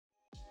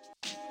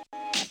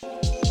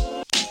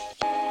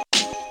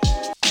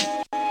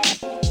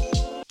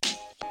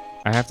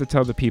I have to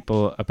tell the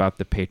people about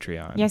the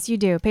Patreon. Yes, you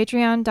do.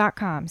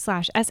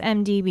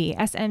 Patreon.com/SMDB.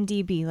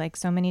 SMDB, like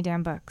so many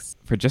damn books.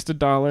 For just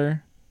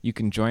 $1, you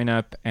can join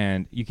up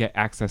and you get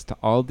access to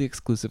all the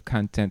exclusive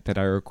content that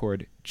I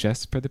record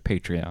just for the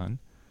Patreon.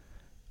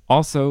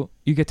 Also,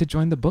 you get to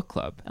join the book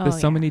club. The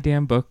So Many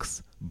Damn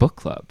Books book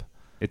club.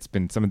 It's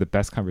been some of the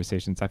best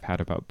conversations I've had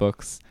about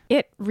books.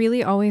 It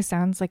really always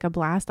sounds like a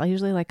blast. I'll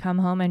usually come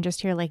home and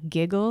just hear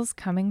giggles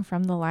coming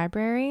from the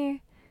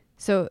library.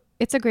 So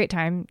it's a great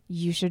time.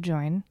 You should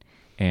join.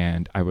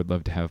 And I would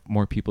love to have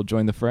more people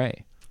join the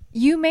fray.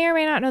 You may or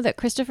may not know that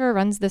Christopher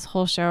runs this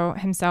whole show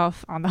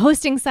himself on the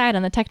hosting side,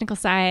 on the technical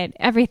side,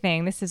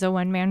 everything. This is a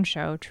one-man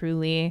show,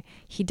 truly.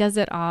 He does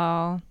it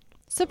all.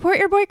 Support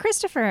your boy,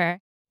 Christopher.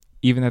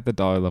 Even at the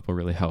dollar level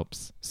really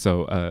helps.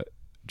 So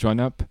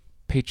join up.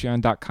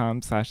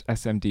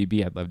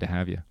 Patreon.com/SMDB. I'd love to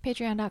have you.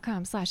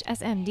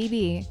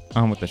 Patreon.com/SMDB.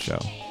 On with the show.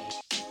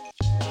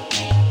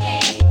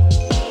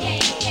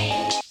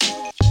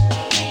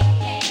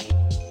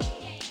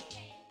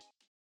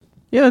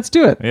 Yeah, let's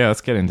do it. Yeah, let's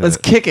get into Let's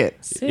it. kick it.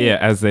 Yeah,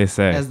 as they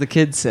say. As the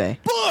kids say.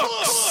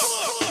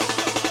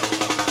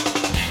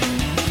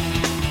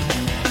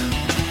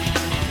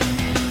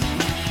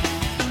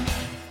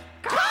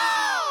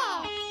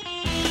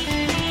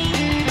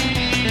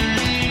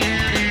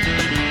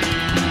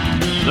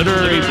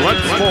 Literary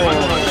Bloodsport.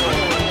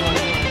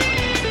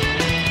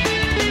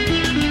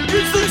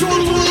 It's the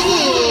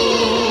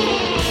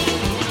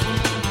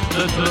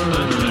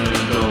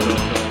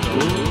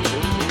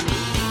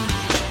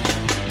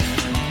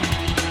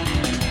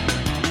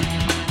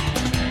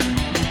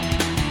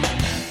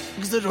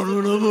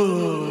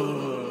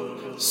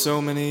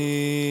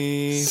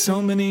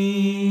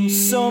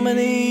So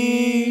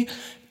many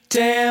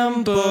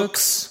damn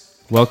books.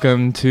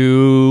 Welcome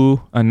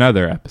to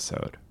another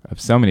episode of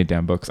So Many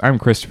Damn Books. I'm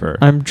Christopher.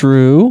 I'm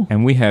Drew.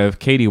 And we have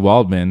Katy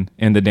Waldman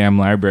in the damn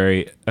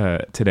library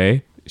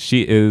today.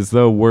 She is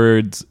the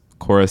words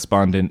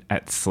correspondent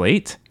at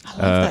Slate. I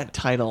love that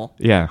title.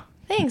 Yeah.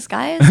 Thanks,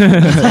 guys.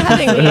 Thanks for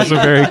having me. That's a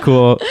very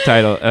cool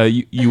title.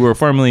 You were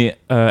formerly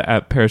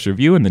at Paris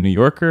Review in The New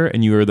Yorker,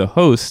 and you were the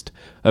host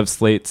of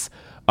Slate's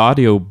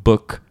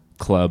audiobook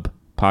club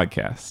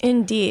podcast.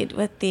 Indeed,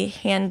 with the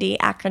handy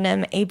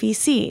acronym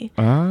ABC.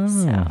 Oh,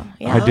 so,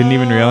 yeah. I didn't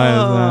even realize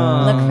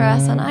that. Look for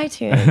us on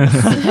iTunes.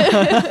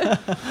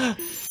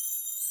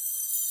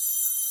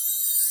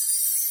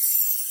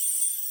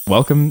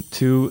 Welcome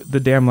to the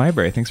damn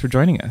library. Thanks for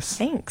joining us.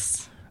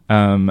 Thanks.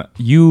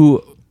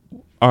 You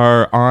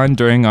are on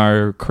during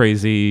our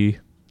crazy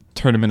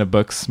Tournament of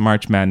Books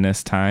March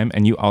Madness time,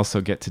 and you also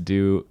get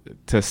to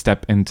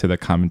step into the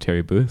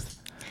commentary booth.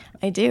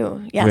 I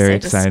do. Yes, Very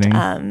exciting.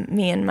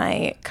 Me and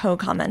my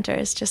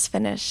co-commenters just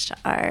finished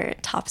our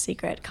top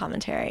secret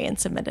commentary and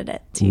submitted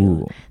it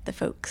to the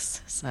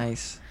folks. So.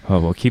 Nice.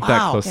 Oh, we'll keep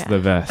that close to the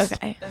vest.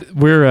 Okay.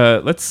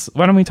 We're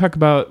why don't we talk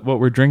about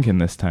what we're drinking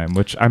this time,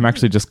 which I'm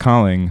actually just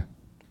calling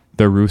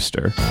the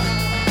Rooster.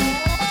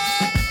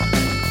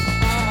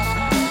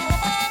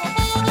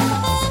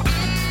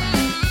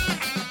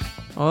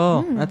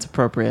 Oh, that's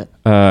appropriate.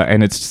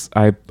 And it's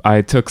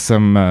I took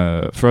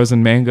some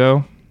frozen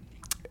mango,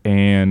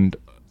 and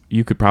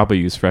you could probably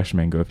use fresh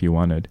mango if you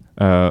wanted.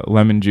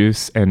 Lemon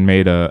juice, and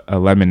made a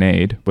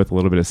lemonade with a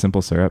little bit of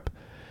simple syrup.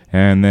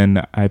 And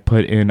then I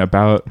put in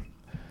about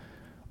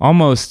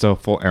almost a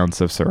full ounce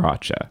of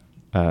sriracha,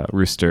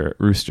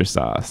 rooster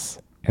sauce.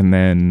 And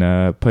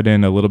then put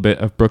in a little bit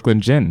of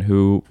Brooklyn Gin,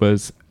 who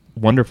was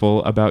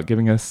wonderful about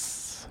giving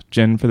us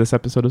gin for this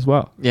episode as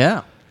well.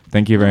 Yeah.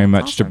 Thank you very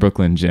much to awesome.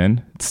 Brooklyn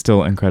Gin. It's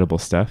still incredible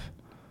stuff.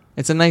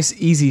 It's a nice,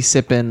 easy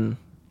sipping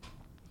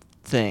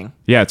thing.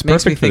 Yeah, it's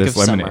Makes me perfect for think this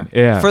of lemonade. summer.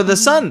 Yeah. For the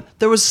sun.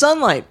 There was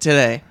sunlight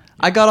today.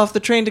 I got off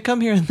the train to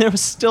come here and there was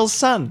still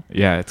sun.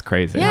 Yeah, it's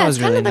crazy. Yeah, was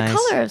it's kind really of the nice.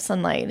 color of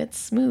sunlight. It's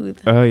smooth.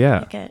 Oh,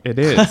 yeah. Like it. It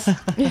is.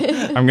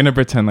 I'm going to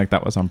pretend like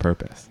that was on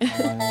purpose.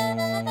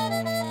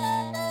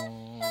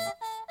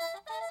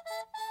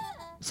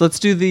 So let's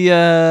do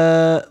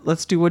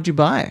What'd You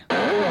Buy?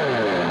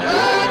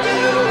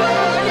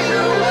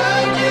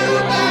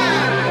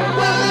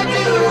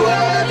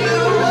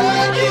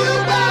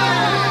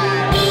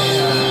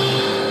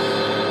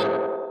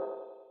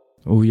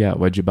 Oh, yeah.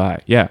 What'd you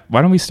buy? Yeah.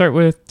 Why don't we start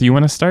with, do you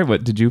want to start?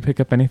 Did you pick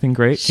up anything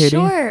great, Katy?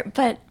 Sure,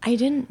 but I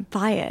didn't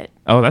buy it.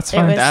 Oh, that's It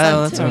fine. was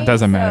sent to It me,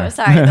 doesn't so matter.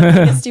 sorry, that's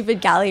like a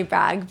stupid galley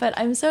brag, but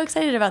I'm so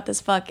excited about this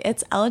book.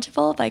 It's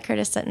Eligible by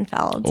Curtis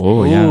Sittenfeld.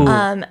 Oh,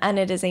 yeah. And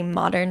it is a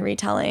modern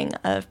retelling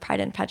of Pride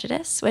and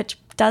Prejudice, which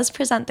does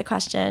present the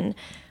question,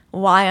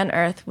 why on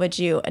earth would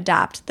you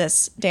adapt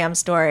this damn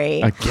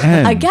story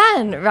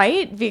again,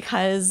 right?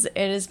 Because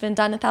it has been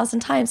done 1,000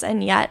 times,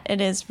 and yet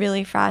it is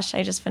really fresh.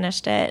 I just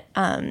finished it.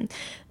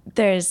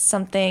 There's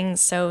something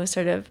so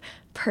sort of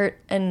pert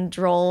and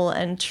droll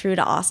and true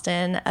to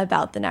Austen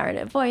about the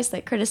narrative voice.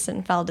 Like Curtis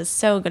Sittenfeld is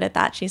so good at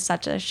that. She's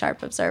such a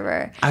sharp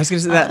observer. I was going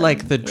to say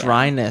that the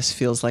dryness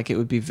feels like it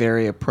would be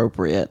very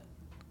appropriate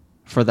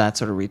for that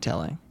sort of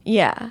retelling.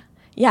 Yeah.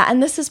 Yeah,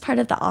 and this is part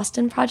of the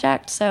Austen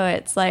project, so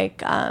it's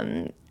like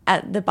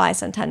at the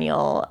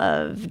bicentennial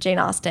of Jane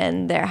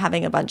Austen, they're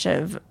having a bunch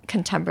of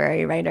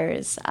contemporary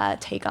writers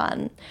take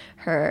on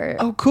her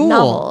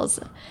novels.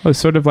 Oh,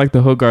 sort of like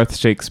the Hogarth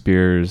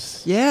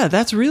Shakespeare's. Yeah,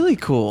 that's really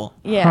cool.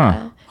 Yeah.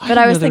 Huh. But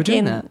I was didn't know they were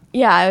doing thinking, that.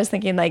 yeah, I was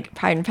thinking like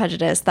Pride and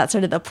Prejudice, that's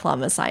sort of the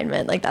plum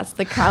assignment. Like that's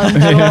the crown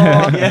jewel.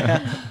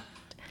 Yeah.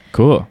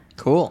 Cool.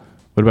 Cool.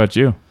 What about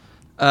you?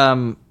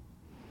 I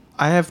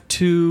have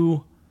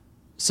 2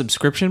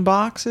 subscription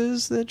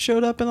boxes that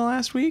showed up in the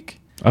last week.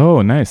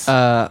 Oh, nice.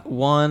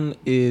 One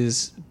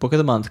is Book of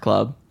the Month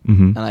Club,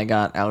 and I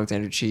got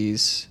Alexander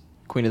Cheese,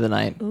 Queen of the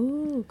Night,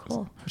 Ooh,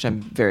 cool. which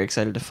I'm very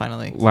excited to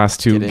finally Last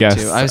 2 get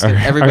guests into. I was are,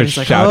 everybody's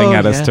are like, shouting "Oh,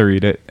 at us yeah." to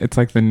read it. It's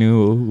like the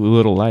new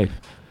Little Life.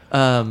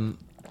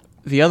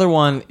 The other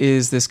one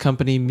is this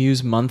company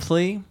Muse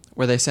Monthly,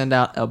 where they send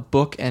out a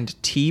book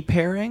and tea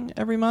pairing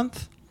every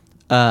month.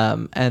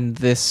 And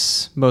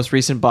this most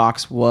recent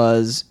box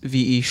was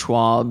V.E.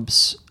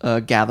 Schwab's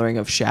Gathering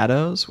of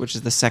Shadows, which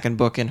is the second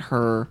book in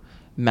her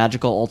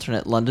Magical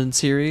Alternate London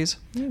series.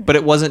 But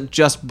it wasn't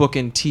just book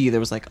and tea.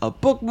 There was like a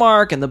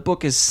bookmark, and the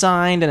book is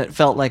signed, and it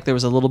felt like there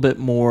was a little bit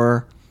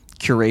more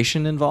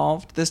curation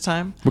involved this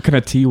time. What kind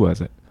of tea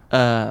was it?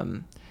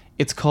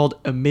 It's called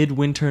A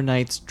Midwinter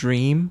Night's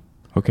Dream.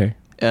 Okay.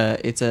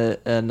 It's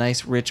a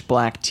nice rich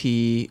black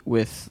tea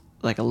with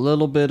like a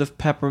little bit of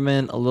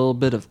peppermint, a little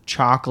bit of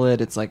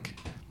chocolate. It's like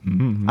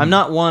I'm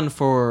not one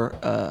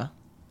for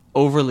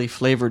overly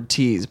flavored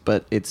teas,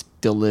 but it's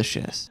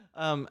delicious.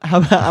 How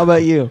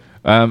about you?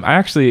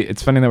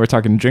 It's funny that we're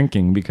talking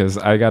drinking because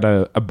I got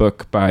a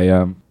book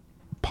by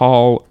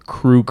Paul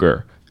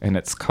Kruger, and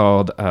it's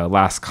called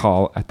Last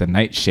Call at the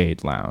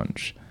Nightshade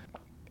Lounge.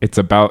 It's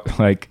about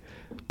like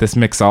this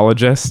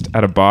mixologist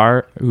at a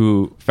bar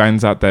who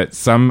finds out that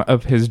some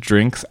of his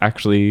drinks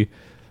actually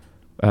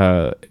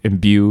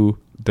imbue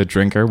the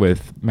drinker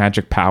with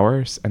magic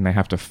powers, and they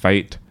have to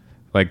fight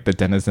like the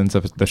denizens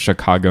of the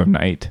Chicago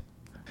night.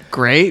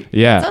 Great.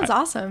 Yeah. Sounds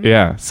awesome.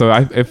 Yeah. So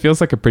it feels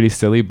like a pretty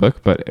silly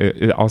book, but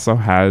it also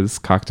has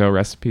cocktail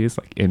recipes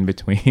like in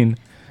between,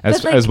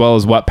 as well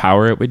as what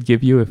power it would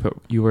give you if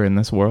you were in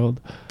this world.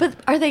 But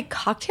are they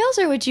cocktails,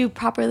 or would you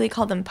properly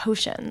call them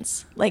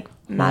potions? Like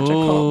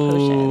magical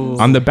potions?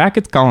 On the back,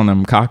 it's calling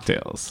them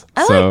cocktails.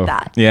 I like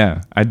that.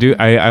 Yeah, I do.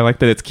 I like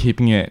that it's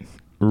keeping it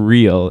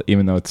real,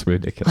 even though it's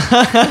ridiculous.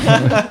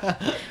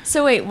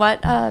 So wait,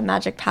 what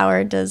magic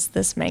power does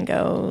this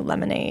mango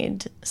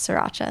lemonade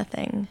sriracha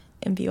thing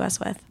imbue us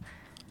with?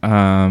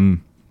 I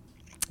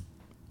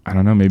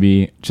don't know.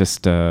 Maybe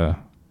just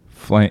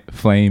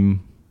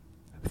flame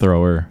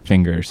thrower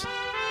fingers.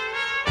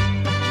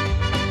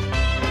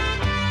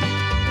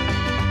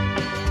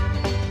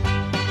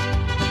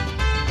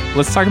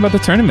 Let's talk about the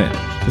tournament.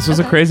 This was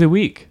a crazy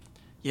week.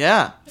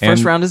 Yeah. First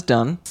And- round is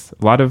done.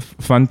 A lot of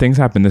fun things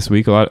happened this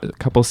week. A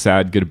couple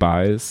sad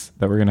goodbyes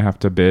that we're gonna have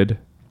to bid.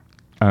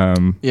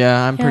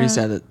 Yeah, I'm pretty Yeah.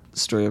 sad that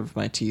Story of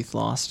My Teeth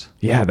lost.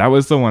 Yeah, that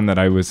was the one that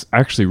I was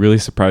actually really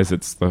surprised.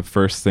 It's the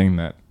first thing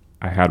that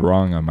I had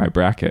wrong on my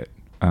bracket.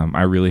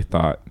 I really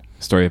thought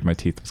Story of My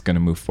Teeth was going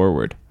to move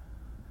forward.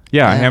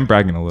 Yeah, I Yeah. am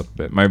bragging a little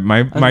bit. My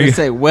I was gonna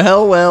say,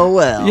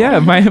 well. yeah,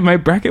 my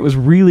bracket was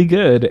really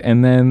good,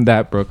 and then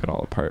that broke it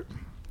all apart.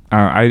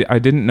 I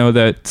didn't know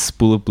that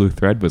Spool of Blue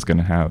Thread was going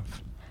to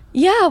have.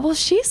 Yeah, well,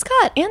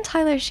 Ann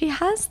Tyler, she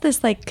has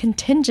this like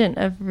contingent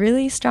of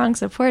really strong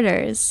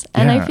supporters.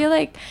 And Yeah. I feel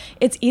like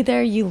it's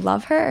either you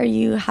love her or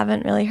you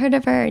haven't really heard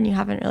of her and you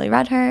haven't really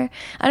read her.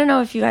 I don't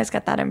know if you guys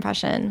get that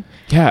impression.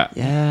 Yeah.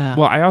 Yeah.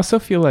 Well, I also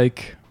feel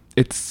like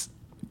it's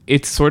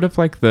sort of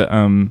like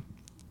the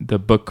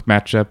book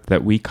matchup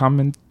that we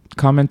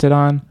commented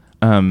on,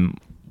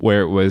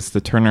 where it was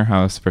the Turner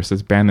House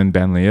versus Bannon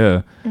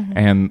Banlieue,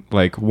 and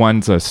like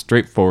one's a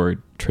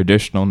straightforward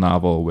traditional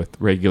novel with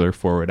regular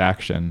forward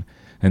action,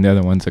 and the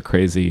other one's a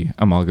crazy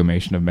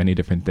amalgamation of many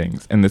different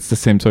things. And it's the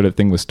same sort of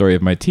thing with Story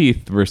of My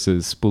Teeth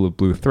versus Spool of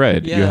Blue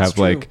Thread. Yeah, you that's have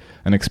true. like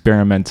an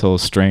experimental,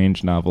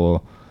 strange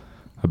novel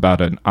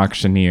about an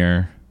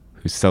auctioneer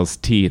who sells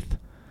teeth.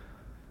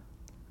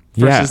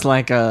 Versus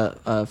like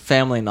a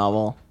family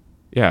novel.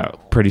 Yeah,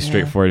 pretty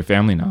straightforward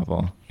family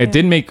novel. It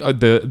did make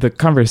the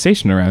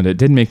conversation around it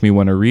did make me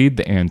want to read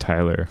the Ann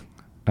Tyler,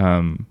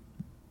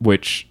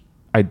 which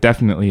I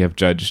definitely have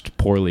judged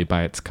poorly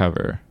by its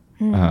cover.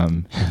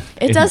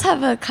 It does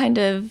have a kind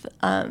of,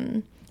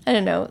 I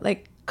don't know,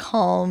 like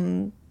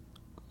calm,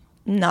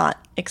 not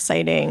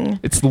exciting.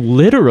 It's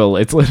literal.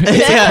 It's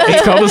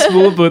called A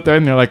Spool of Blue Thread,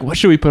 and they're like, "What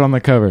should we put on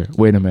the cover?"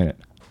 Wait a minute,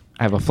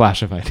 I have a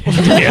flash of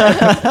idea.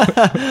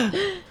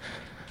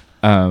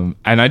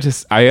 And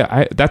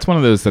I that's one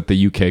of those that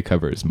the UK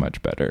cover is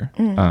much better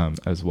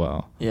as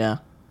well. Yeah.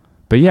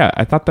 But yeah,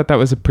 I thought that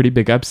was a pretty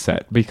big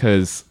upset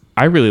because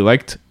I really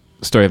liked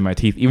Story of My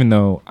Teeth, even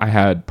though I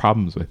had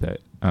problems with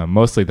it.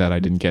 Mostly that I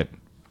didn't get,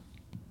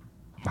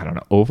 I don't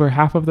know, over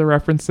half of the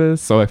references.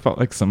 So I felt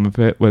like some of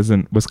it was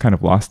kind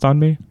of lost on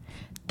me.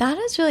 That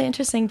is really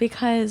interesting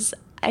because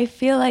I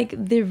feel like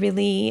the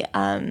really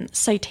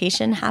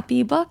citation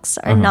happy books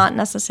are not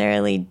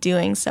necessarily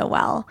doing so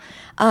well.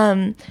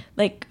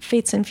 Like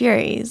Fates and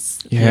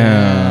Furies.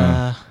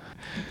 Yeah.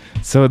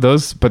 So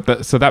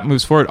so that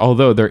moves forward.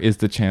 Although there is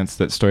the chance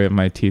that Story of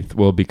My Teeth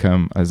will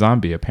become a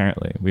zombie.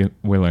 Apparently,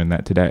 we learned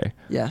that today.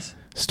 Yes.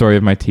 Story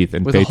of My Teeth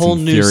and With Fates a whole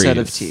and new Furies. set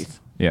of teeth.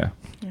 Yeah.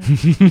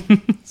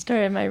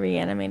 Story of my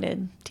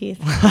reanimated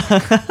teeth.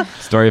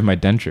 Story of my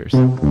dentures.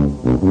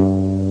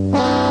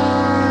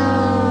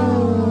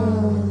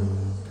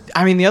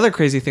 I mean, the other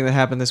crazy thing that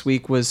happened this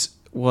week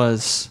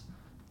was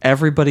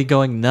everybody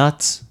going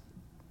nuts,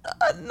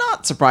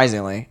 not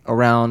surprisingly,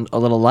 around A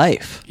Little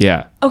Life.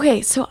 Yeah.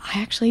 Okay, so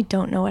I actually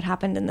don't know what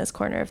happened in this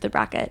corner of the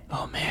bracket.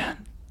 Oh,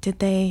 man. Did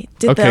the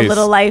Okay,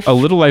 Little Life A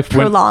Little Life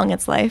prolong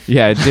its life?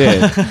 Yeah, it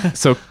did.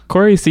 So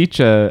Corey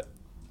Sika,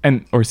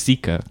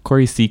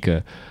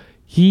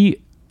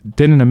 he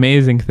did an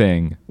amazing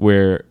thing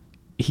where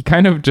he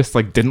kind of just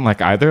like didn't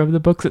like either of the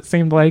books, it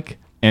seemed like,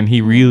 and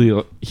he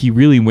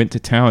really went to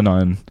town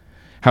on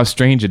how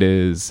strange it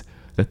is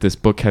that this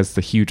book has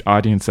the huge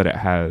audience that it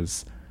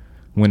has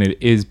when it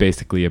is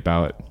basically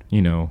about,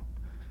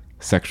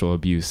 sexual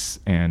abuse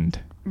and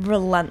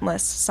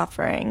relentless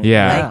suffering.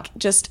 Yeah. Like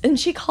didn't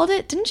she call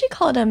it a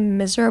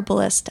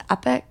miserablest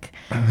epic?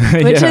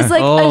 Which is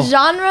like a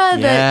genre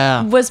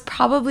that was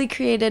probably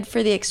created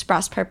for the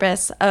express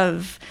purpose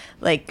of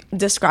like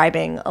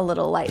describing a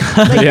little life.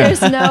 Like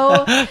there's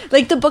no,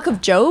 like the Book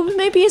of Job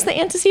maybe is the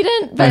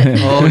antecedent, but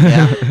Oh,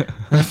 yeah.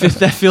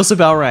 That feels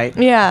about right.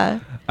 yeah.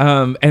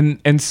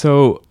 And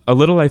so A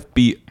Little Life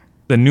beat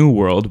The New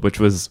World, which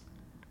was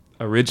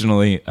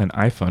originally an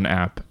iPhone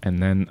app and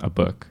then a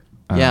book.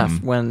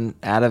 When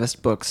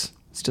Atavist Books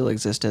still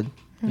existed.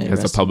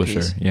 As a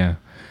publisher, yeah.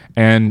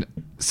 And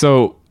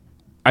so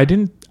I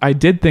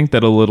did think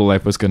that A Little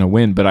Life was going to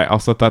win, but I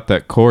also thought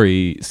that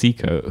Corey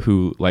Sika,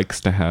 who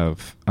likes to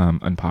have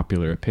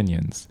unpopular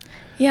opinions.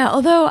 Yeah,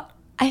 although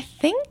I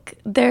think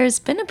there's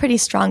been a pretty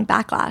strong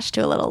backlash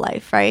to A Little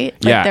Life, right?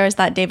 Like there's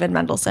that David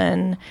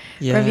Mendelsohn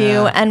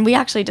review, and we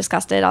actually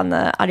discussed it on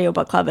the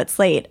audiobook club at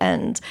Slate,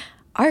 and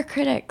our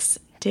critics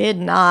did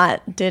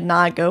not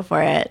go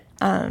for it.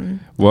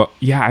 Well,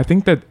 yeah, I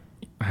think that,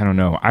 I don't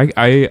know.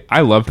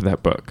 I loved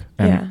that book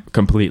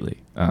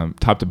completely,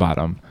 top to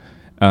bottom.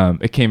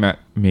 It came at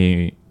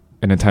me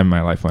in a time in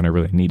my life when I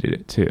really needed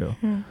it too,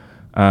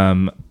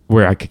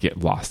 where I could get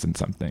lost in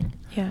something.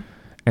 Yeah.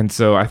 And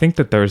so I think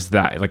that there's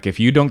that. Like, if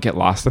you don't get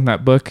lost in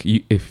that book,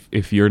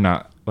 if you're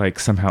not like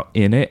somehow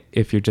in it,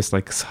 if you're just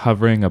like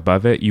hovering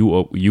above it, you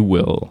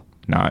will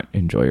not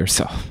enjoy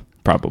yourself,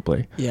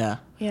 probably. Yeah.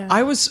 Yeah.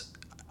 I was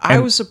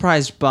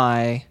surprised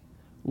by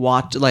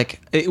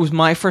it was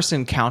my first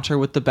encounter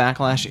with the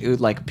backlash. It was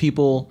like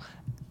people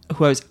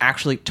who I was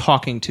actually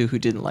talking to who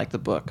didn't like the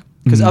book.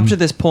 Because up to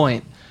this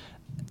point,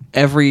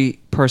 every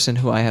person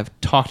who I have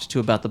talked to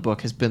about the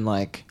book has been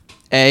like,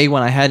 when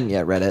I hadn't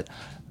yet read it,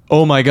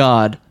 oh my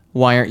God,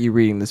 why aren't you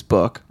reading this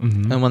book?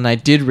 And when I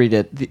did read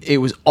it, it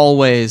was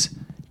always,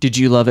 did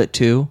you love it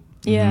too?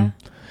 Yeah.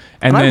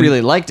 And I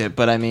really liked it,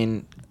 but I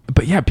mean...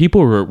 But yeah,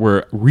 people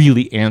were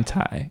really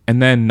anti.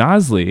 And then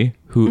Nosley,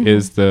 who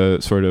is the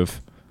sort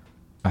of,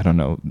 I don't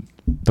know,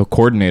 the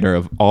coordinator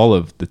of all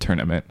of the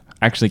tournament,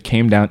 actually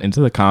came down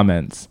into the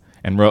comments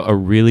and wrote a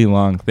really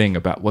long thing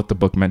about what the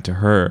book meant to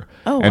her.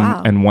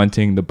 And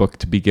wanting the book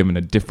to be given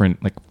a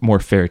different, like, more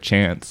fair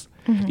chance.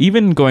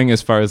 Even going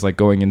as far as like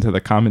going into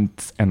the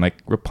comments and like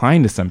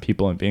replying to some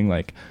people and being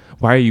like,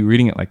 why are you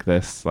reading it like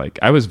this? Like,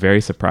 I was very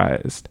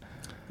surprised.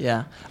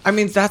 Yeah. I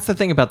mean, that's the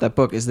thing about that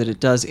book, is that it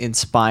does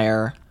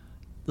inspire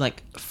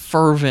like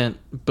fervent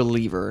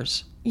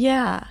believers.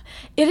 Yeah.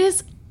 It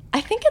is.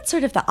 I think it's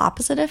sort of the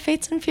opposite of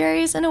Fates and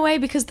Furies in a way,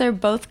 because they're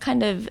both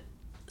kind of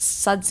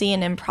sudsy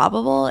and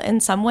improbable in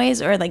some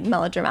ways, or like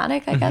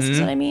melodramatic, I guess is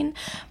what I mean.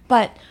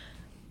 But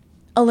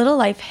A Little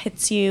Life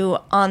hits you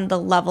on the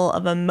level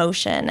of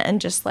emotion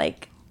and just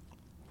like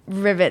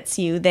rivets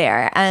you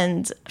there.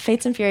 And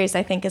Fates and Furies,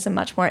 I think, is a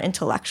much more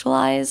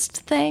intellectualized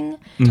thing,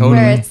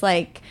 where it's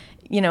like,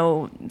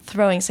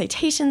 throwing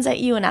citations at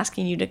you and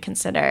asking you to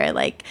consider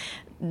like,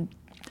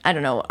 I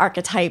don't know,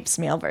 archetypes,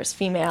 male versus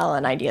female,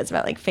 and ideas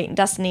about like fate and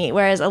destiny.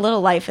 Whereas A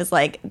Little Life is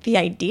like, the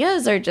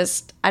ideas are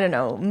just, I don't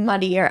know,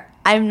 muddy, or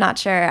I'm not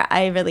sure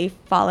I really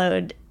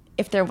followed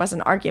if there was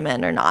an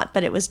argument or not,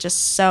 but it was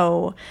just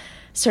so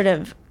sort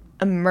of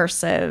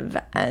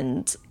immersive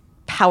and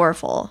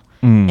powerful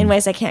in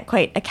ways I can't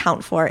quite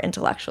account for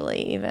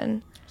intellectually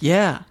even.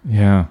 Yeah.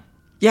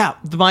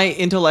 My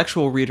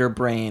intellectual reader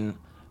brain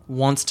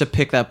wants to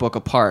pick that book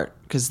apart,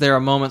 because there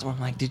are moments where I'm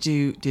like,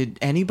 did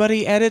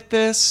anybody edit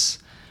this?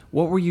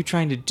 What were you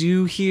trying to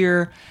do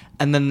here?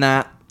 And then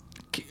that,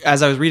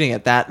 as I was reading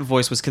it, that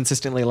voice was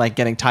consistently like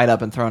getting tied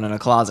up and thrown in a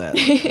closet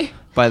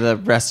by the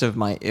rest of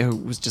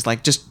it was just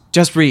like,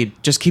 just read,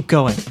 just keep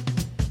going.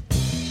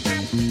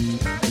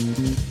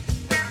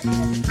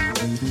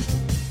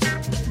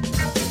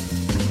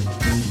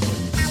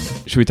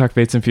 Should we talk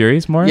Fates and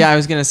Furies more? Yeah, I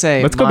was gonna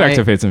say. Let's go back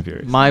to Fates and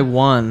Furies. My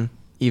one,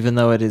 even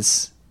though it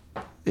is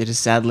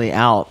sadly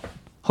out.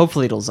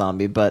 Hopefully it'll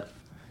zombie, but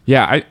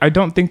yeah, I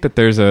don't think that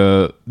there's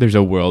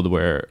a world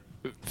where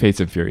Fates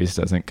and Furies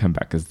doesn't come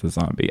back as the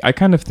zombie. I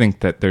kind of think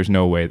that there's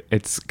no way.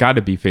 It's got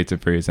to be Fates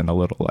and Furies and A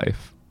Little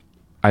Life.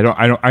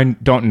 I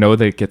don't know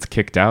that it gets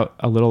kicked out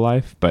A Little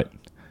Life, but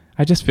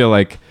I just feel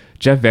like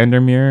Jeff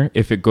Vandermeer,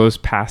 if it goes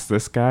past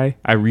this guy,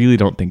 I really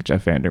don't think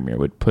Jeff Vandermeer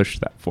would push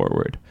that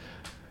forward.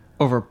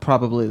 Over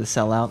probably The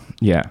Sellout.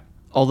 Yeah.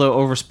 Although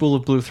over Spool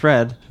of Blue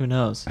Thread, who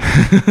knows?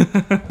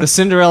 The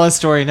Cinderella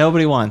story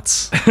nobody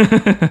wants.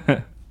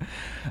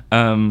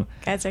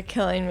 Guys are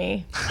killing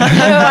me.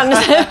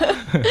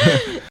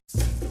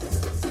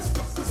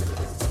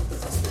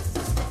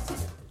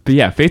 But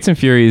yeah, Fates and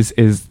Furies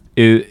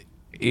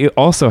it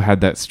also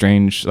had that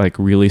strange, like,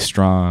 really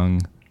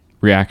strong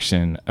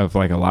reaction of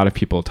like a lot of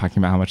people talking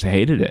about how much they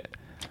hated it.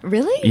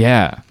 Really?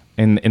 Yeah,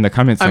 in the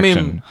comment section.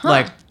 I mean,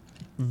 like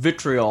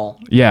vitriol.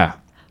 Yeah.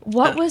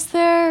 What was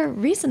their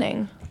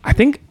reasoning? I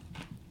think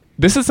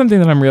this is something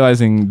that I'm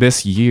realizing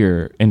this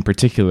year in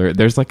particular.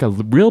 There's like a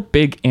real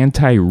big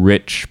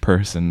anti-rich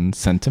person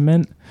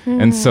sentiment.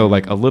 And so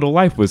like A Little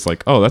Life was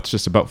like, oh, that's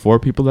just about 4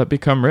 people that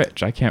become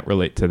rich. I can't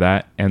relate to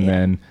that. And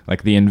then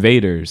like The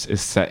Invaders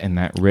is set in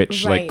that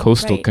rich like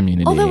coastal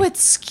community. Although it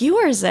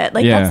skewers it.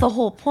 Like that's the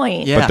whole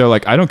point. Yeah. But they're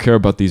like, I don't care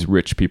about these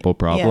rich people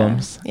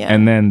problems. Yeah.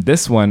 And then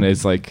this one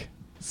is like,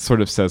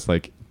 sort of says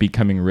like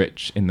becoming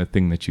rich in the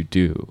thing that you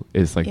do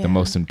is like the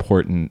most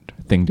important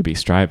thing to be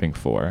striving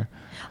for.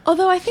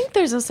 Although I think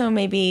there's also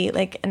maybe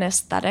like an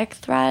aesthetic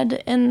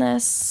thread in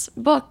this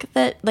book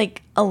that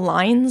like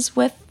aligns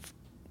with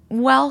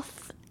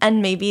wealth,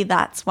 and maybe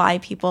that's why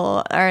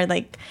people are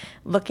like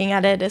looking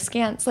at it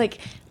askance. Like,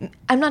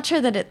 I'm not sure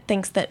that it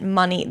thinks that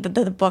money,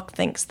 the book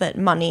thinks that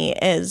money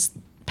is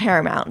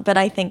paramount, but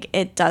I think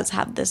it does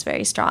have this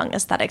very strong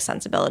aesthetic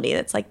sensibility.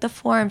 That's like the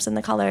forms and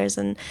the colors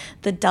and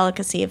the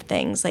delicacy of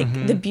things,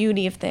 like the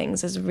beauty of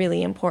things is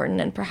really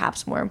important, and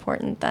perhaps more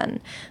important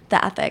than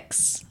the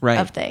ethics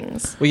of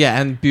things. Well,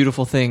 yeah, and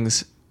beautiful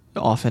things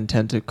often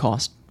tend to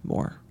cost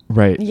more.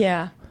 Right.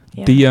 Yeah.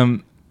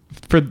 The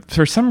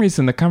for some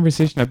reason the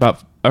conversation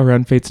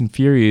around Fates and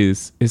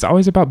Furies is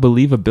always about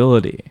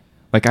believability.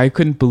 Like, I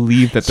couldn't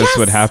believe that this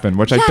would happen,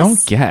 which I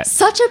don't get.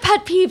 Such a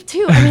pet peeve,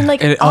 too. I mean,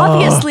 like,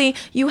 obviously,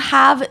 you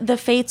have the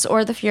Fates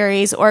or the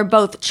Furies or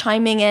both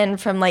chiming in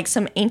from, like,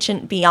 some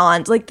ancient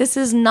beyond. Like, this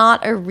is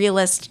not a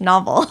realist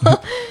novel.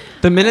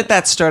 The minute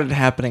that started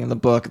happening in the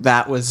book,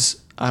 that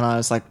was, and I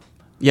was like,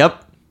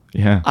 yep.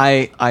 Yeah.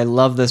 I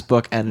love this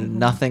book, and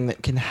nothing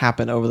that can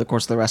happen over the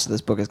course of the rest of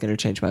this book is going to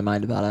change my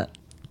mind about it.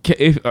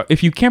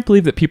 If you can't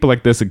believe that people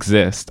like this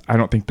exist, I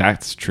don't think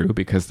that's true,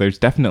 because there's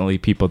definitely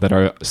people that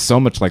are so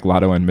much like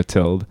Lotto and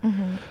Mathilde.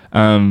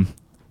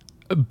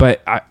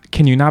 But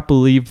can you not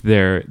believe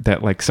that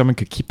like someone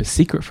could keep a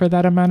secret for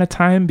that amount of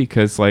time?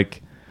 Because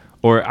like,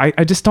 or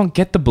I just don't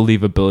get the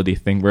believability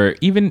thing where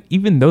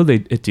even though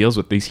it deals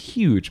with these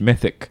huge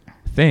mythic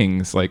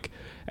things, like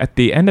at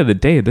the end of the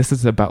day, this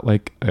is about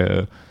like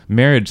a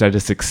marriage that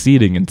is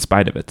succeeding in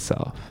spite of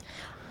itself.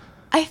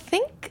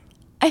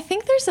 I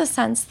think there's a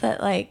sense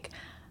that like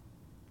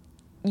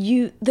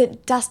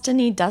that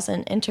destiny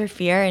doesn't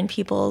interfere in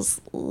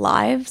people's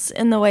lives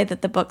in the way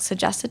that the book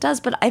suggests it does,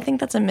 but I think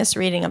that's a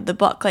misreading of the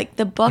book. Like,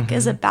 the book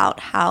is about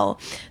how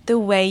the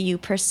way you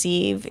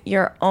perceive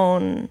your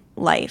own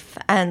life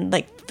and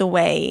like the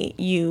way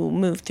you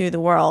move through the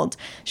world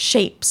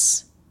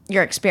shapes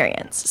your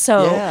experience.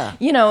 So,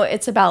 you know,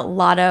 it's about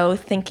Lotto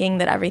thinking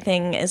that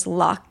everything is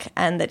luck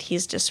and that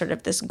he's just sort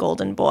of this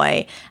golden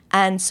boy.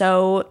 And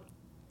so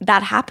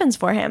that happens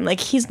for him. Like,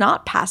 he's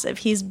not passive.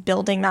 He's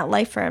building that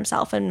life for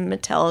himself. And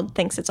Mathilde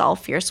thinks it's all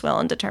fierce will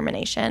and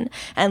determination.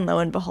 And lo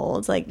and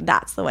behold, like,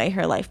 that's the way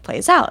her life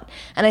plays out.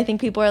 And I think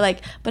people are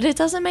like, but it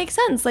doesn't make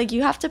sense. Like,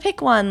 you have to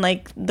pick one.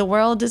 Like, the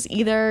world is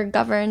either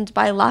governed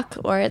by luck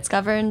or it's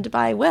governed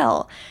by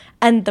will.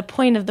 And the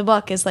point of the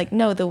book is like,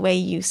 no, the way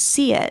you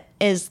see it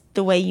is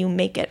the way you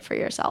make it for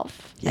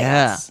yourself.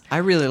 Yeah, I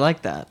really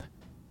like that.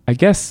 I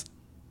guess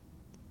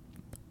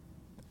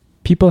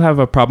people have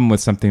a problem with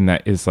something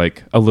that is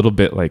like a little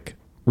bit like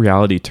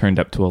reality turned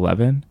up to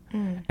 11.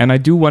 And I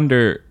do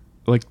wonder,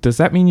 like, does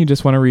that mean you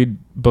just want to read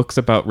books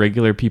about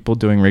regular people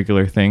doing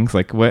regular things?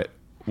 Like,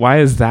 why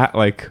is that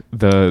like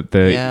the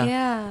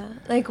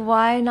like,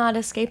 why not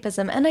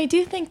escapism? And I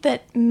do think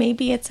that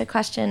maybe it's a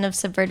question of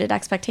subverted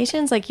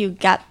expectations. Like, you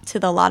get to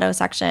the Lotto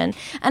section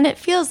and it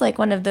feels like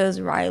one of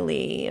those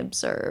wryly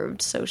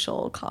observed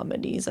social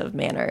comedies of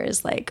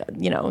manners. Like,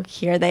 you know,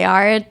 here they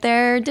are at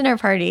their dinner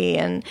party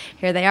and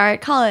here they are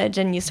at college,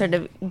 and you sort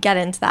of get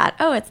into that,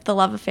 oh, it's the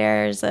love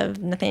affairs of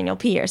Nathaniel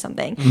P. or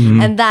something.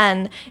 And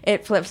then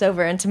it flips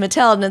over into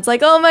Mathilde and it's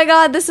like, oh my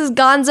God, this is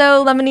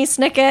Gonzo Lemony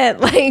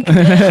Snicket. Like,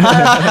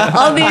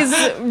 all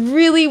these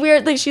really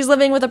weird, like, she's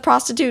living with a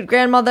prostitute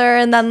grandmother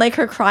and then like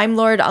her crime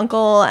lord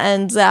uncle,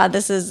 and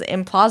this is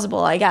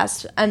implausible, I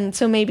guess. And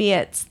so maybe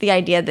it's the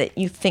idea that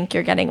you think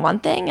you're getting one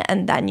thing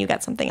and then you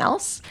get something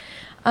else.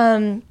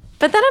 But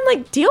then I'm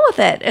like, deal with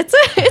it. It's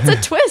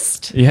a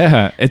twist.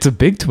 Yeah, it's a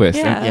big twist.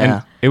 Yeah.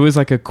 And it was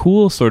like a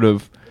cool sort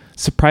of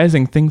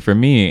surprising thing for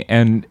me.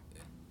 And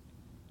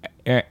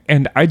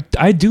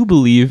I do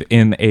believe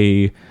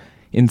in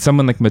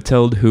someone like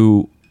Mathilde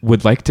who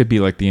would like to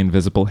be like the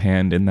invisible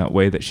hand in that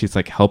way, that she's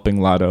like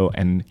helping Lotto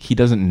and he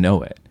doesn't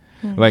know it.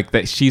 Like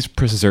that she's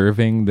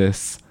preserving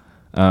this,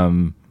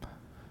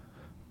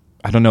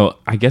 I don't know,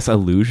 I guess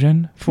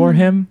illusion for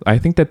him. I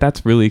think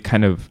that's really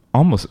kind of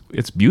almost,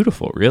 it's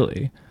beautiful,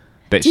 really.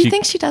 That Do you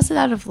think she does it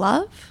out of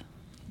love?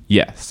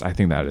 Yes, I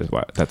think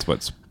that's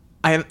what's.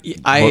 I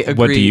agree.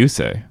 What do you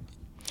say?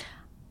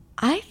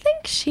 I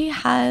think she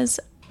has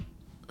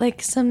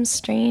like some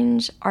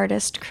strange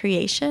artist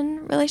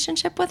creation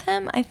relationship with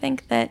him. I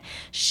think that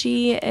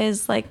she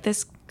is like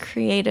this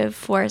creative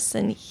force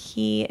and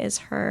he is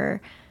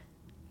her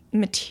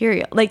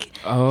material. Like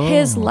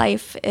his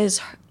life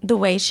is the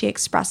way she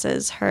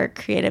expresses her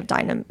creative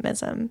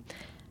dynamism.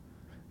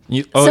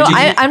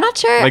 I'm not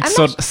sure. Like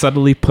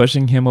subtly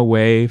pushing him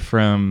away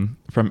from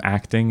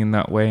acting in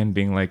that way and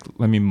being like,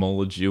 let me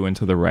mold you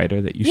into the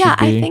writer that you should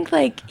be. Yeah, I think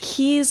like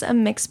he's a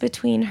mix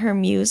between her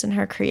muse and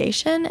her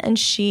creation, and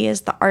she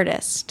is the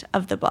artist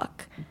of the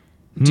book.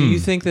 Do you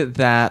think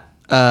that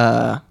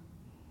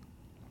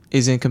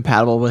is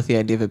incompatible with the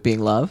idea of it being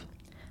love?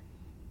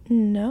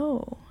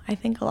 No, I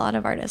think a lot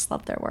of artists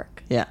love their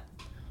work. Yeah.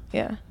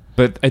 Yeah.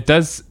 But it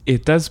does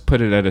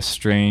put it at a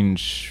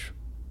strange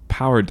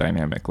power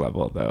dynamic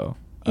level, though,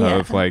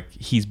 of like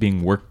he's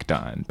being worked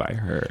on by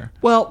her.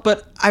 Well,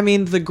 but I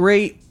mean,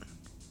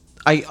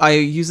 I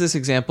use this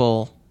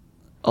example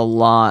a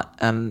lot,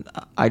 and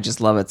I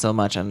just love it so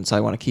much, and so I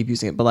want to keep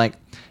using it. But like,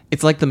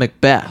 it's like the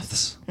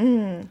Macbeths,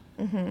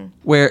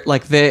 where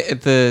like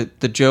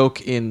the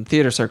joke in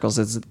theater circles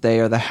is that they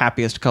are the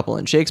happiest couple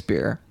in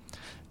Shakespeare,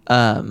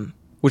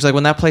 which like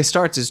when that play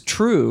starts is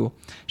true.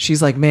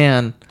 She's like,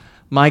 man,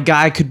 my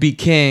guy could be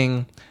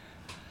king.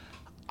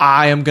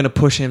 I am going to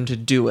push him to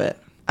do it.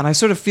 And I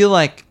sort of feel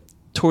like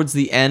towards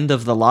the end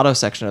of the Lotto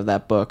section of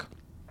that book,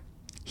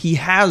 he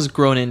has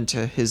grown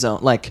into his own,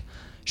 like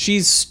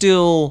she's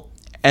still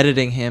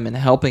editing him and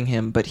helping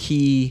him, but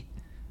she's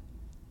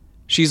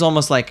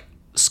almost like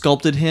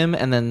sculpted him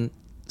and then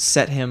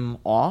set him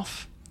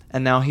off.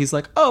 And now he's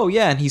like, oh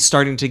yeah. And he's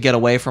starting to get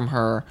away from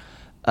her,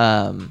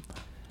 and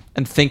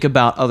think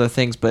about other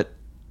things, but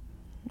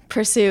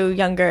pursue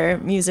younger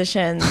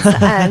musicians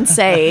and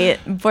say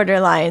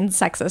borderline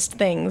sexist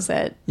things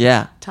at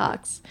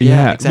talks.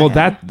 Yeah, exactly. Well,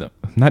 that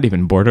not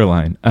even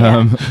borderline.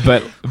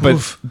 But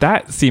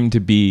that seemed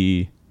to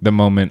be the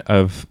moment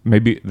of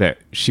maybe that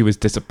she was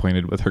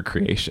disappointed with her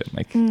creation.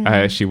 Like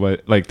she was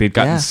like they'd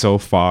gotten so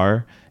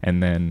far,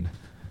 and then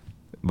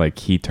like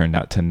he turned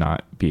out to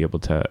not be able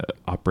to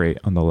operate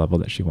on the level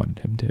that she wanted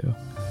him to.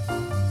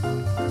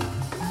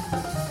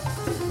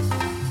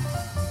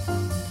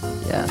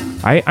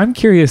 yeah. I'm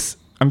curious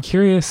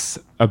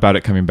about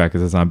it coming back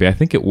as a zombie. I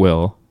think it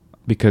will,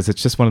 because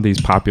it's just one of these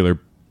popular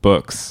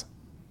books.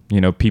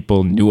 You know,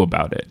 people knew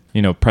about it.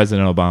 You know,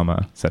 President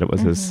Obama said it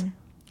was his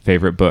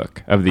favorite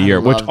book of the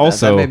year, which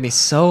also that made me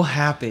so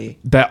happy.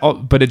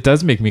 But it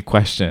does make me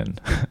question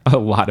a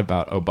lot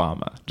about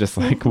Obama. Just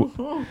like,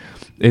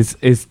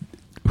 is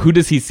who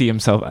does he see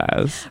himself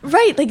as?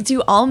 Right. Like,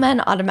 do all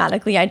men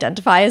automatically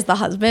identify as the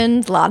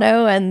husband,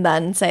 Lotto, and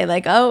then say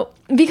like, oh,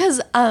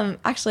 because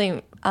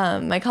actually.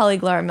 My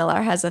colleague Laura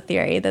Miller has a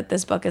theory that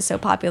this book is so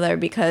popular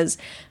because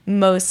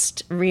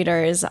most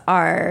readers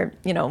are,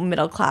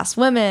 middle-class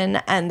women,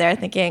 and they're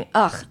thinking,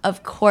 ugh,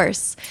 of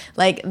course.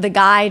 Like, the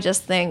guy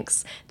just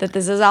thinks that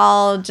this is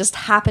all just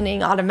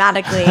happening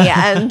automatically,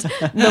 and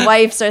the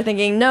wives are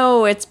thinking,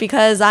 no, it's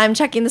because I'm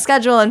checking the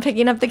schedule and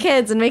picking up the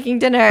kids and making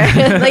dinner.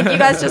 Like, you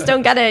guys just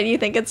don't get it. You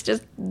think it's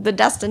just the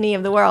destiny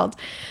of the world.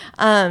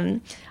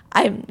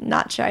 I'm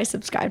not sure I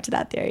subscribe to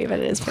that theory, but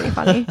it is pretty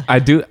funny. I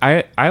do.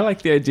 I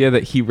like the idea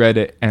that he read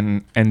it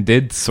and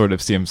did sort of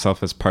see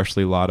himself as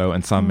partially Lotto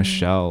and saw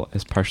Michelle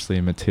as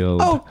partially Mathilde.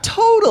 Oh,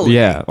 totally.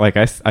 Yeah, like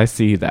I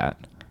see that.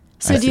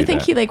 So do you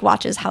think he like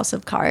watches House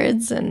of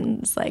Cards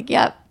and is like,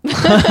 yep.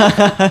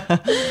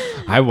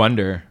 I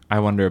wonder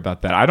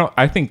about that.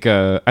 I think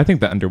the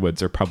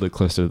Underwoods are probably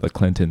closer to the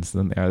Clintons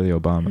than they are the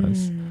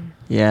Obamas.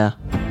 Yeah.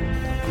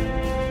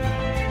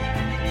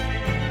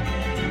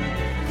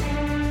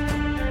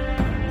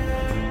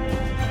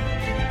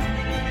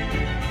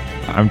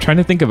 I'm trying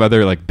to think of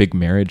other like big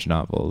marriage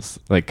novels.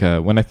 Like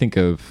when I think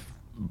of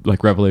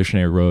like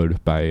Revolutionary Road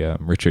by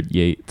Richard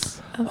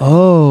Yates.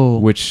 Oh.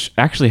 Which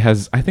actually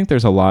has, I think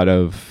there's a lot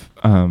of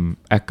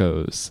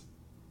echoes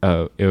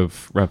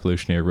of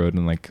Revolutionary Road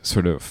and like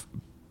sort of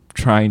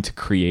trying to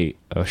create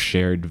a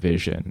shared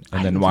vision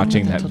and then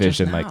watching that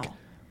vision like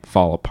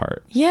fall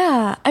apart.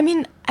 Yeah. I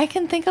mean, I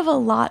can think of a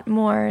lot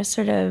more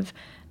sort of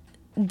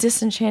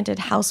disenchanted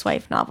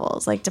housewife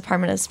novels like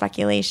Department of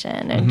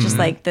Speculation and just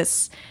like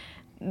this.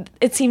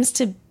 It seems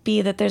to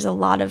be that there's a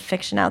lot of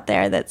fiction out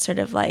there that's sort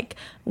of like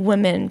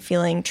women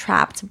feeling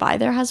trapped by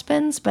their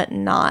husbands, but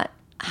not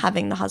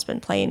having the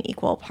husband play an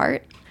equal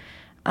part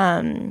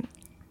as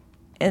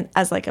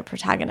like a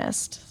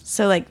protagonist.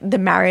 So like the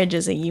marriage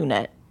is a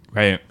unit.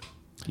 Right.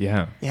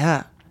 Yeah.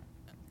 Yeah.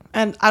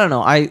 And I don't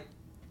know.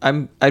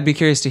 I'd be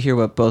curious to hear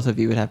what both of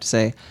you would have to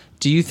say.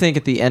 Do you think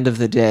at the end of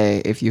the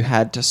day, if you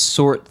had to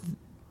sort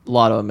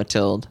Lotto and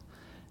Mathilde,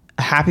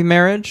 a happy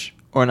marriage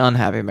or an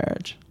unhappy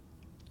marriage?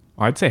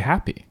 I'd say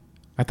happy.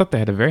 I thought they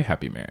had a very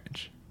happy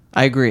marriage.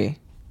 I agree.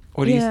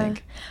 What do you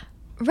think?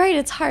 Right,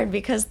 it's hard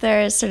because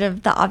there's sort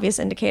of the obvious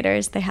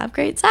indicators. They have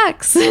great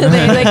sex. they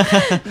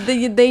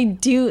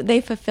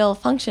fulfill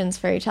functions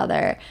for each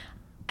other.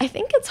 I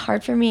think it's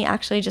hard for me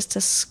actually just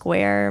to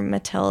square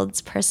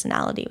Mathilde's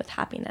personality with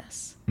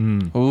happiness.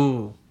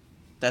 Ooh,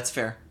 that's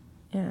fair.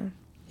 Yeah.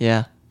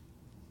 Yeah.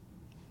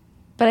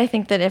 But I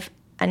think that if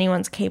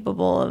anyone's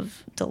capable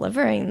of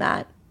delivering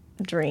that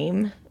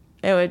dream,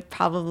 it would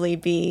probably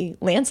be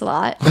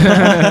Lancelot.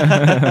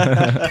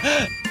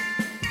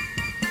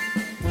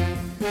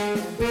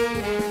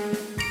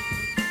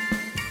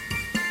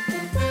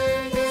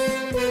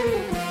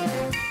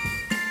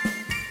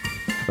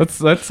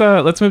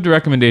 Let's move to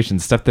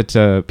recommendations, stuff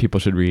that people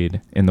should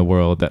read in the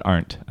world that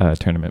aren't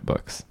tournament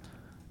books.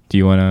 Do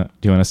you wanna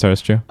start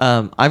us, Drew?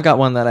 I've got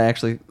one that I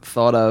actually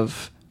thought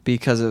of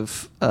because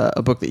of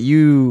a book that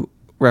you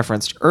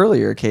referenced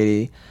earlier,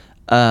 Katie.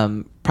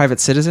 Private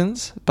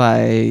Citizens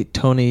by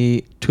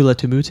Tony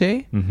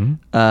Tulatemute.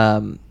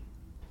 Mm-hmm.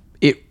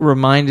 It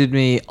reminded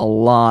me a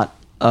lot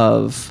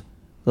of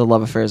The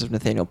Love Affairs of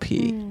Nathaniel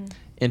P.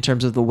 In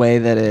terms of the way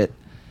that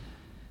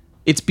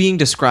it's being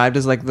described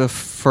as like the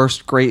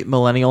first great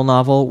millennial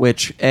novel,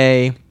 which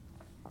A,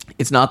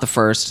 it's not the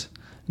first.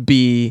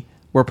 B,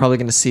 we're probably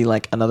going to see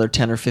like another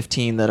 10 or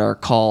 15 that are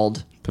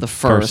called the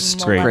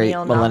first great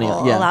millennial.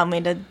 Novel. Yeah. Allow me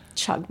to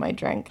chug my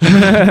drink.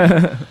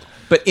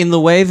 But in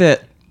the way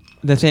that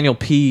Nathaniel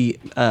P,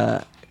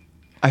 I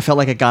felt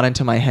like it got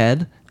into my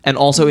head and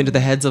also into the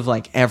heads of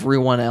like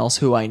everyone else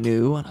who I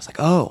knew. And I was like,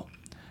 oh,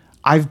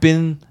 I've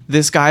been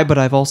this guy, but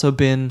I've also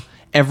been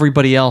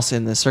everybody else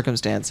in this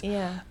circumstance.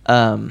 Yeah.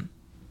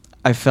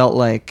 I felt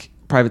like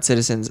Private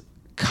Citizens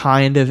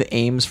kind of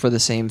aims for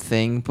the same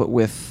thing, but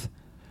with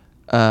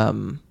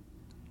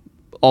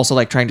also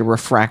like trying to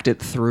refract it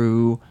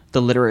through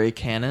the literary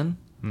canon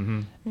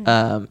in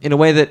a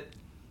way that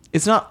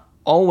it's not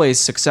always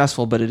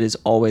successful, but it is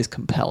always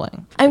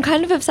compelling. I'm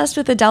kind of obsessed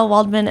with Adele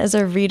Waldman as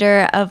a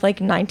reader of like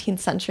 19th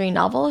century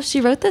novels.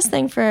 She wrote this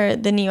thing for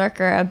The New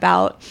Yorker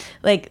about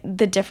like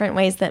the different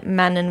ways that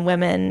men and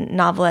women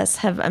novelists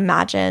have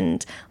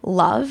imagined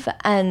love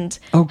and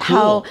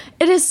how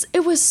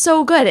it was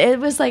so good.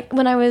 It was like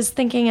when I was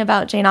thinking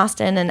about Jane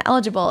Austen and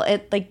Eligible,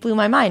 it like blew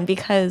my mind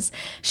because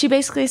she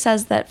basically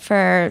says that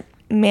for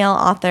male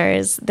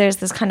authors, there's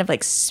this kind of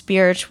like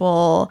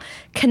spiritual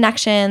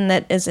connection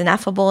that is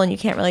ineffable and you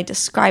can't really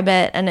describe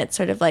it, and it's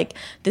sort of like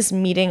this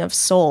meeting of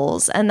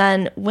souls. And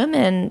then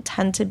women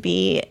tend to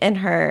be, in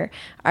her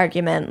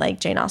argument, like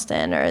Jane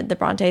Austen or the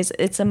Brontes,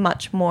 it's a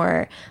much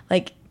more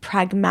like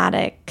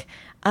pragmatic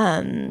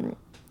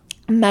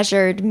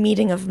measured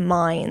meeting of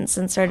minds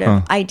and sort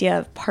of idea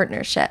of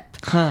partnership.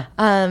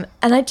 And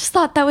I just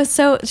thought that was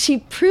so, she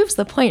proves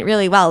the point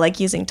really well, like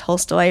using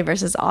Tolstoy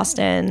versus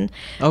Austen.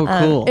 Oh,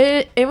 cool.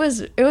 It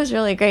was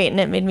really great, and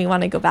it made me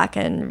want to go back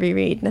and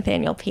reread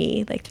Nathaniel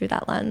P. like through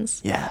that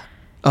lens. Yeah.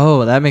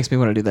 Oh, that makes me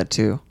want to do that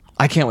too.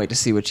 I can't wait to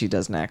see what she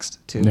does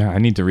next too. Yeah, I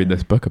need to read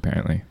this book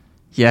apparently.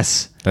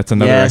 Yes. That's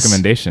another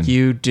recommendation.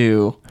 You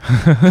do.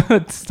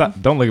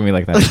 Stop. Don't look at me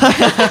like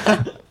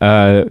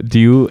that. Do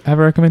you have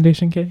a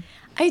recommendation, Kate?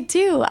 I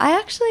do. I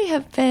actually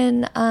have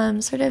been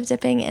sort of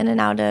dipping in and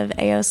out of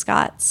A.O.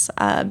 Scott's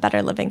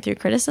Better Living Through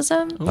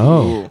Criticism.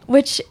 Oh.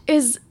 Which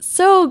is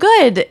so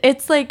good.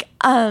 It's like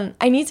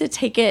I need to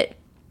take it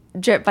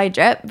drip by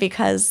drip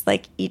because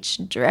like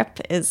each drip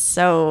is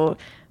so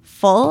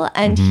full,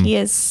 and he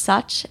is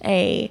such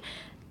a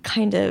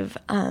kind of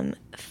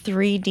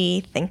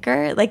 3D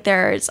thinker. Like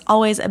there's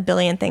always a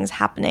billion things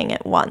happening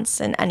at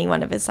once in any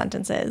one of his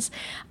sentences.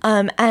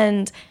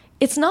 And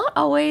it's not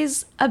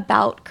always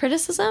about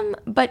criticism,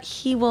 but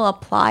he will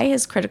apply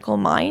his critical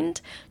mind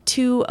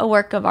to a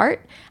work of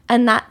art.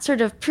 And that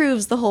sort of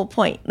proves the whole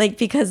point, like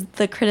because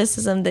the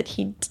criticism that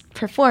he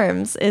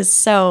performs is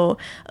so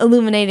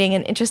illuminating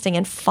and interesting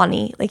and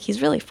funny. Like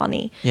he's really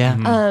funny.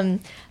 Yeah.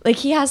 Like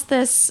he has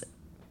this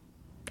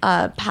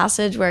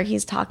passage where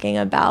he's talking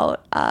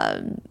about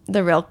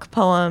the Rilke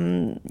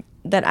poem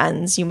that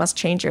ends, "You must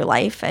change your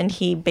life." And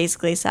he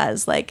basically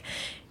says like,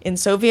 in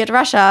Soviet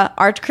Russia,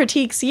 art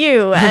critiques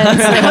you.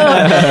 And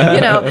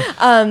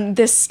so,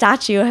 this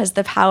statue has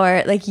the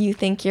power, like you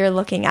think you're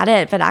looking at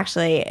it, but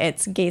actually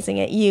it's gazing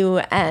at you.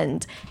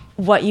 And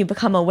what you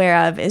become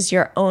aware of is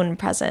your own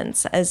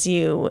presence as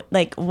you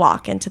like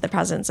walk into the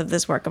presence of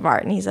this work of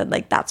art. And he said,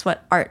 like, that's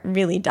what art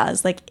really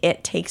does. Like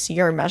it takes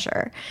your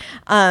measure.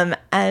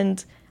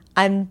 And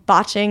I'm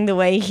botching the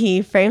way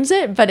he frames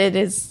it, but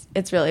it's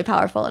really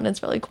powerful and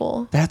it's really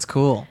cool. That's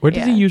cool. What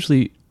did he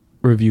usually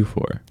review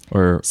for?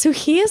 Or so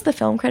he is the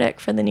film critic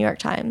for the New York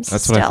Times.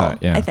 That's what I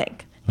thought. Yeah, I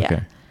think. Yeah.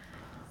 Okay.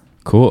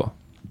 Cool.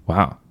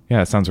 Wow.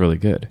 Yeah, it sounds really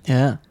good.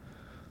 Yeah.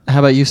 How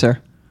about you,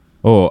 sir?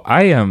 Oh,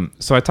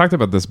 so I talked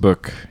about this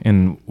book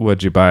in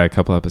What'd You Buy a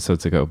couple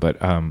episodes ago,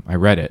 but I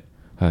read it.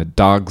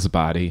 Dog's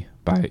Body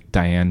by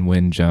Diane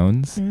Wynne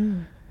Jones.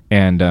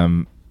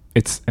 And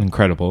it's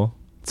incredible.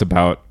 It's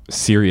about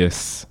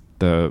Sirius,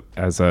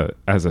 as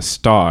a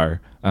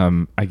star.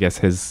 I guess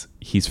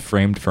he's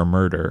framed for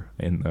murder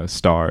in the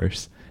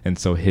stars, and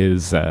so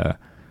his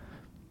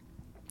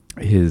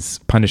his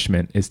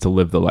punishment is to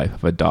live the life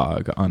of a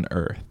dog on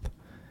Earth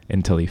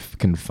until he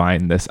can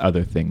find this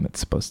other thing that's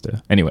supposed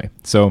to. Anyway,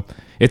 so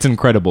it's an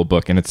incredible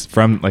book, and it's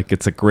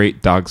it's a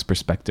great dog's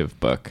perspective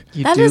book.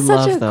 That is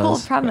such a cool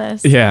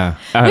premise. Yeah.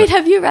 Wait,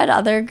 have you read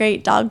other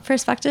great dog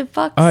perspective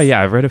books? Oh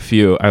yeah, I've read a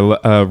few.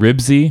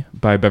 Ribsy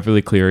by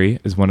Beverly Cleary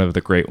is one of the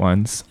great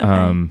ones.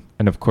 Okay.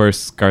 And of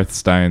course, Garth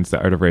Stein's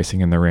The Art of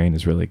Racing in the Rain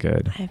is really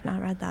good. I have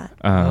not read that.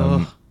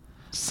 I'm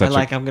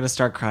going to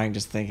start crying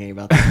just thinking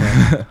about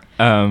that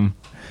book.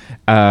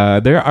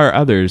 There are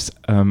others.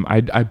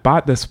 I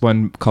bought this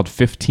one called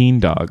 15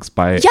 Dogs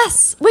by...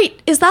 Yes!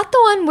 Wait, is that the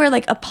one where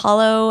like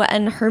Apollo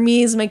and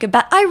Hermes make a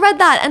bet? I read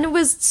that and it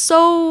was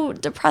so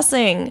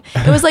depressing.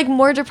 It was like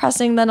more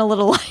depressing than A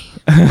Little Life.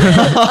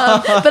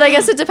 But I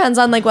guess it depends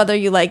on like whether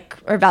you like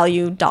or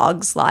value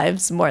dogs'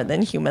 lives more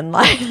than human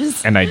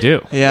lives. And I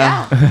do.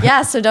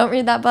 Yeah, so don't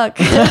read that book.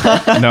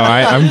 No,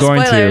 I'm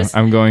going Spoilers. to.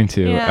 I'm going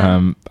to.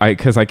 Yeah.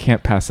 Because I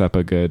can't pass up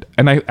a good...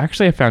 And I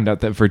found out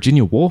that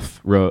Virginia Woolf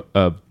wrote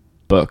a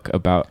book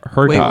about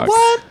her dogs.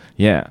 What?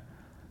 Yeah.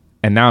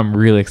 And now I'm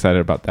really excited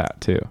about that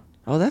too.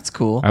 Oh, that's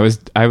cool. I was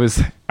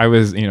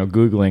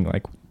Googling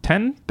like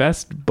 10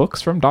 best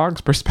books from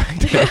dogs'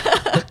 perspective.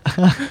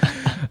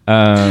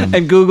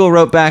 And Google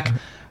wrote back,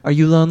 "Are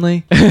you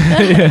lonely?"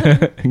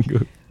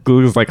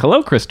 Google's like,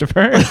 "Hello,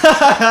 Christopher."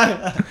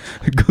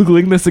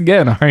 Googling this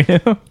again, are you?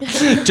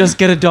 Just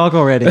get a dog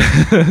already.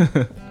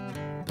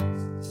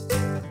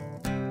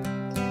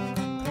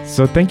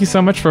 So thank you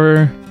so much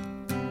for...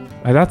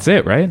 that's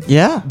it, right?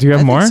 Yeah. Do you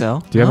have I more? think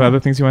so. Do you have other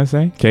things you want to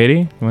say? Katie,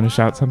 you want to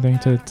shout something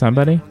to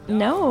somebody?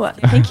 No,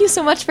 thank you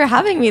so much for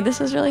having me. This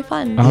was really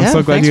fun. I'm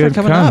so glad thanks you for had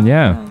coming come. up.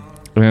 Yeah.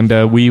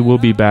 And we will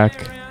be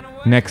back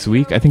next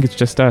week. I think it's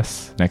just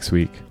us next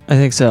week. I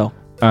think so.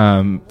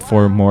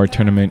 For more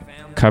tournament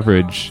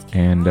coverage,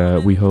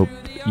 and we hope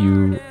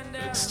you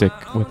stick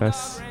with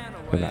us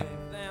for that.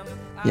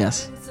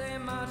 Yes.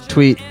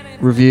 Tweet,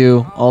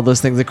 review, all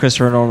those things that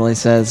Christopher normally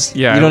says.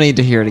 Yeah. You don't need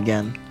to hear it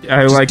again.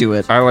 Just do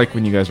it. I like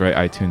when you guys write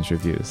iTunes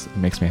reviews. It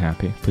makes me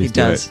happy. Please He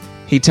do does. it.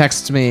 He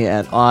texts me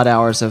at odd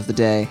hours of the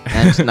day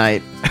and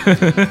night.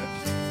 A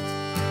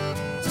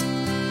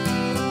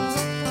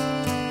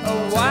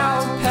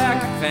wild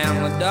pack of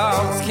family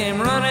dogs came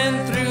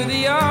running through the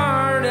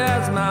yard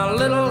as my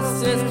little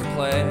sister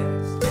played.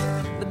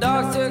 The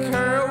dogs took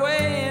her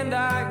away, and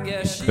I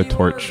guess she The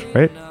Torch, worked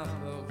right? enough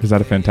of Is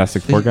that a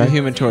Fantastic Four The guy?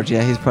 Human Torch,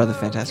 yeah, he's part of the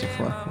Fantastic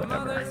Four.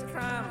 Whatever.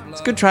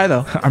 It's a good try,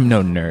 though. I'm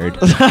no nerd.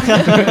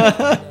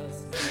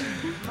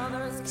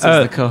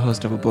 Says the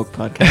co-host of a book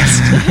podcast.